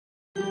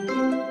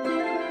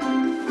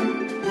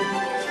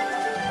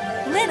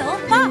little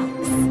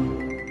fox.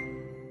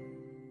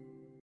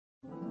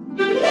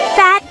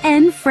 Bat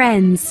and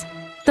Friends,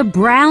 The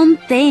Brown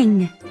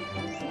Thing.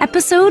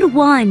 Episode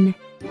 1,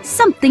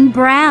 Something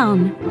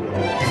Brown.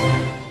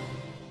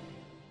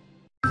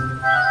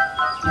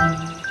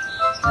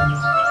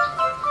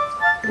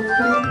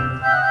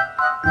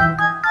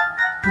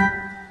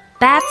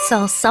 Bat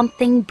saw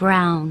something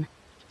brown.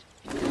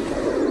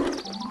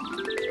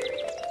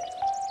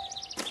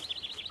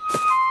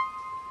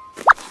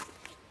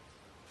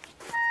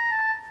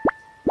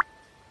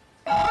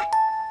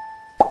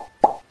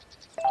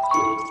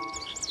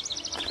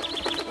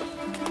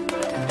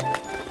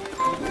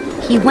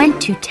 He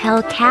went to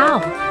tell Cow.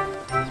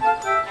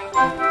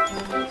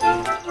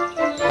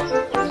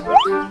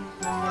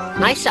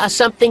 I saw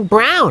something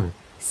brown,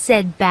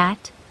 said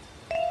Bat.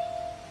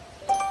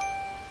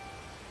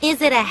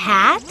 Is it a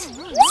hat?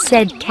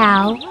 Said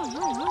Cow.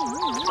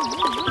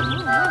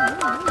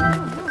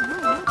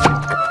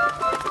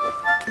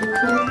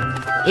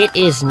 It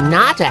is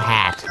not a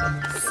hat,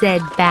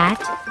 said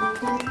Bat.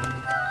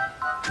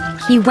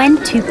 He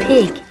went to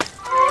Pig.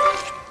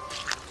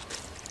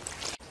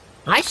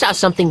 I saw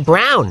something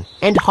brown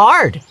and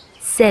hard,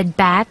 said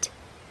Bat.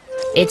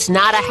 It's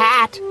not a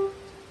hat.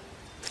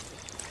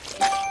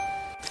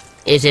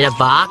 Is it a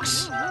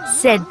box?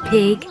 Said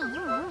Pig.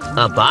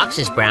 A box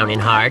is brown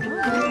and hard.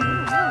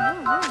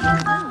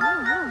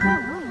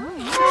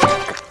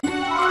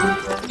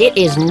 It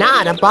is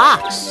not a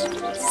box,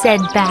 said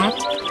Bat.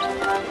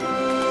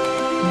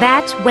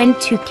 Bat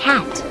went to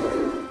Cat.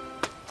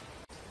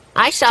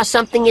 I saw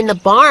something in the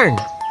barn,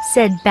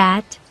 said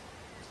Bat.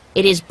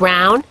 It is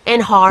brown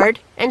and hard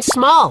and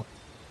small.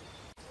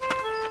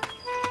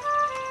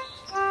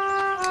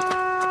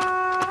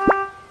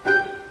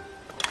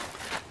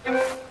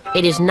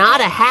 It is not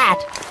a hat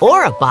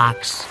or a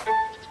box.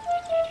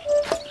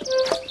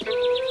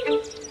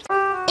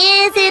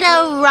 Is it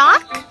a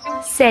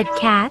rock? Said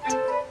Cat.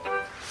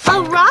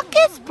 A rock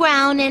is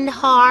brown and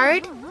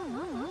hard.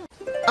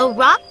 A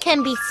rock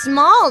can be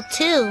small,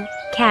 too,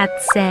 Cat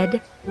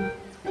said.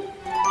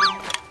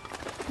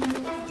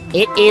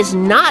 It is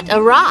not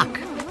a rock,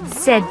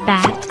 said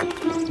Bat.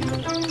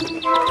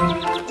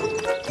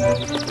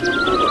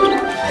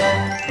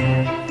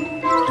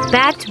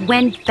 Bat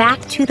went back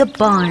to the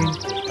barn.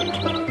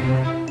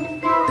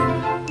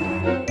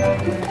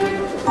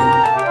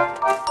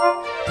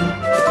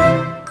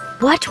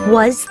 What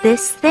was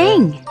this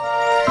thing?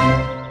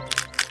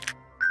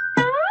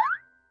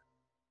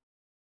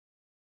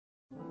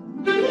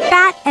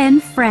 Bat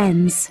and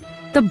Friends,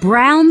 The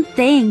Brown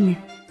Thing.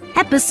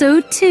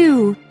 Episode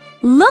 2.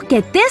 Look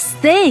at this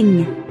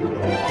thing!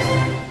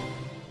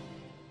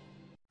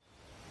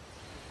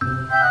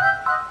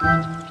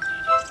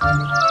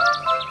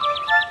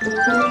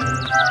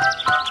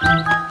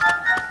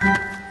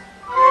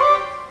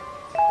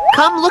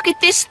 Come look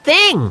at this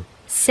thing,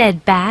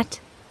 said Bat.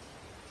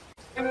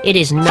 It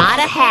is not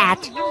a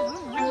hat.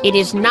 It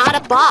is not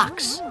a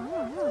box.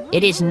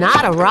 It is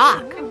not a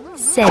rock,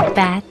 said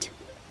Bat.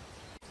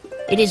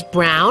 It is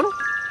brown,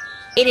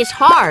 it is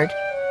hard,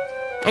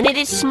 and it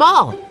is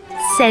small,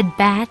 said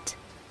Bat.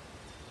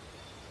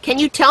 Can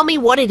you tell me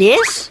what it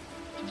is?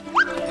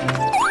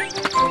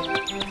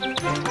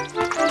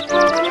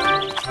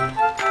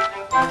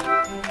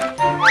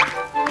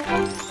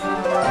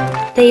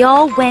 They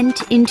all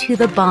went into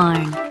the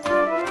barn.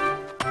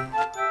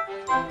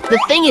 The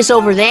thing is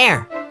over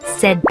there,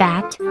 said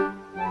Bat.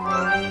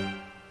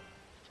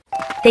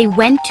 They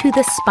went to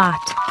the spot.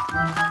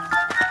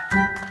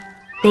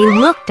 They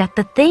looked at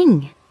the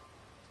thing.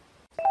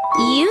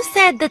 You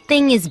said the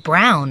thing is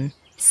brown,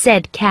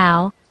 said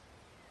Cow.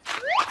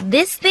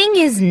 This thing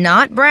is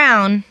not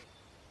brown.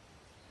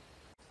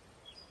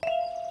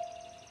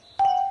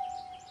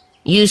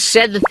 You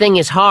said the thing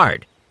is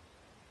hard.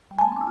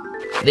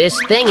 This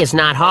thing is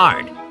not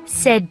hard,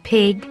 said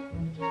Pig.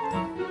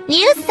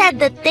 You said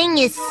the thing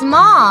is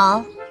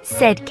small,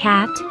 said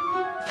Cat.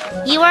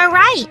 You are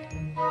right.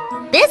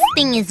 This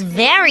thing is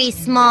very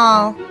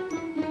small.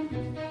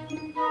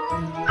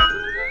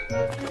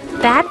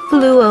 Bat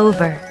flew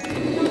over.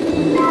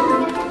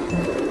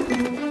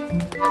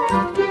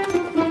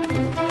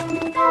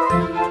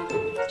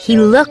 He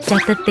looked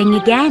at the thing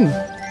again.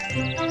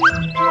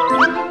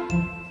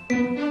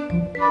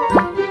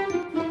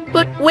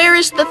 But where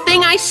is the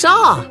thing I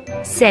saw?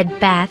 Said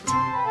Bat.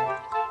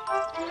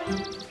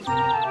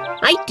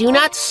 I do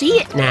not see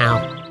it now.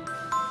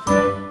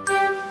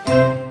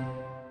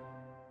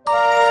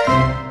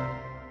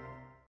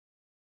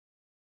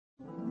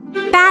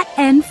 Bat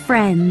and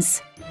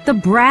Friends, The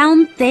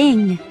Brown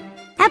Thing.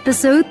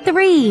 Episode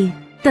 3,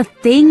 The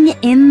Thing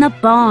in the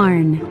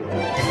Barn.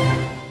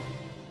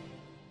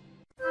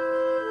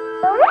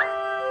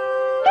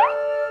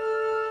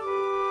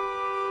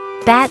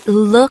 Bat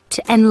looked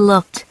and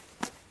looked.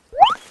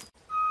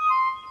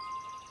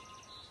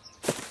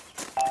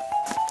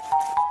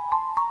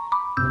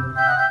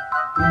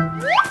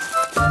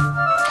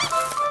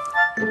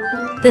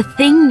 The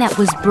thing that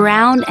was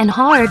brown and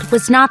hard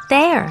was not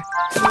there.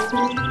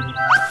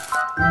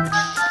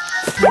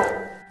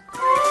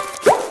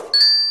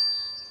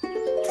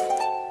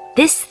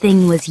 This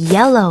thing was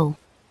yellow.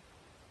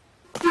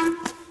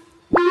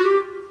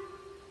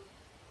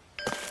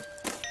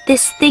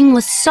 This thing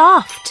was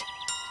soft.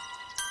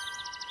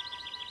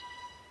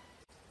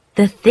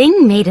 The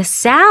thing made a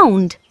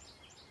sound.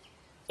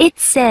 It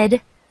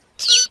said,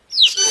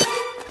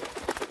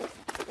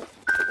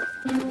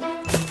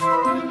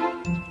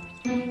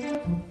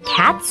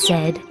 Cat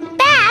said,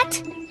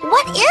 Bat,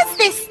 what is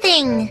this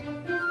thing?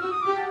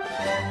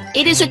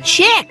 It is a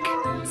chick.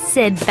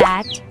 said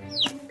Bat.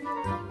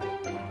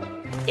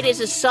 It is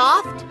a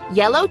soft,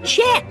 yellow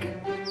chick.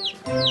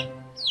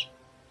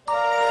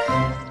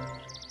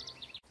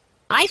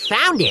 I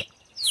found it,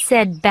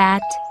 said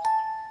Bat.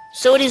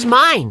 so it is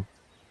mine,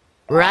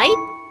 right?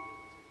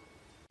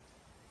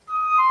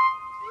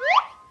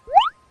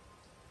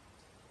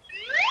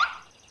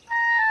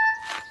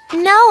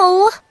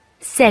 No,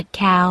 said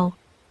Cow.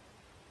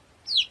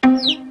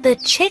 the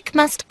chick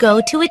must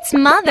go to its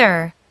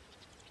mother.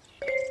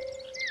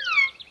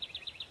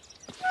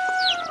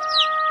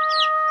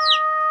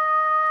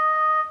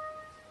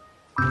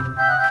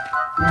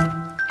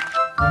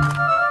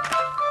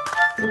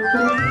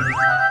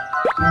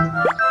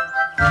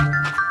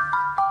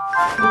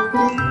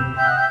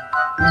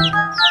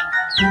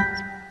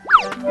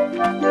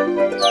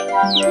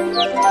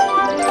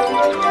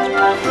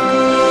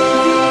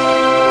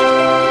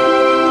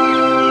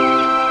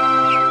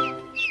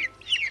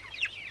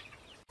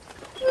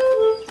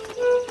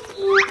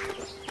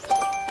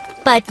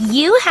 But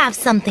you have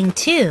something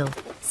too,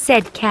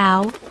 said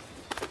Cow.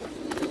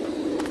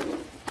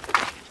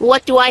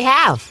 What do I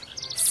have?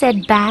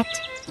 Said Bat.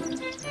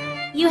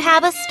 You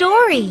have a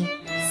story.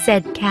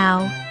 Said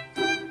Cow.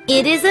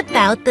 It is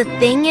about the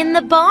thing in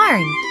the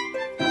barn.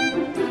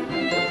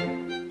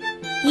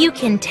 You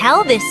can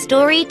tell this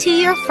story to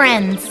your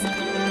friends.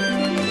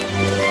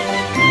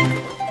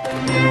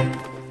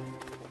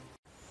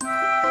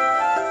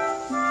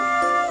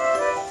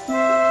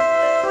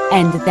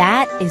 And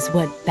that is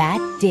what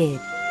Bat did.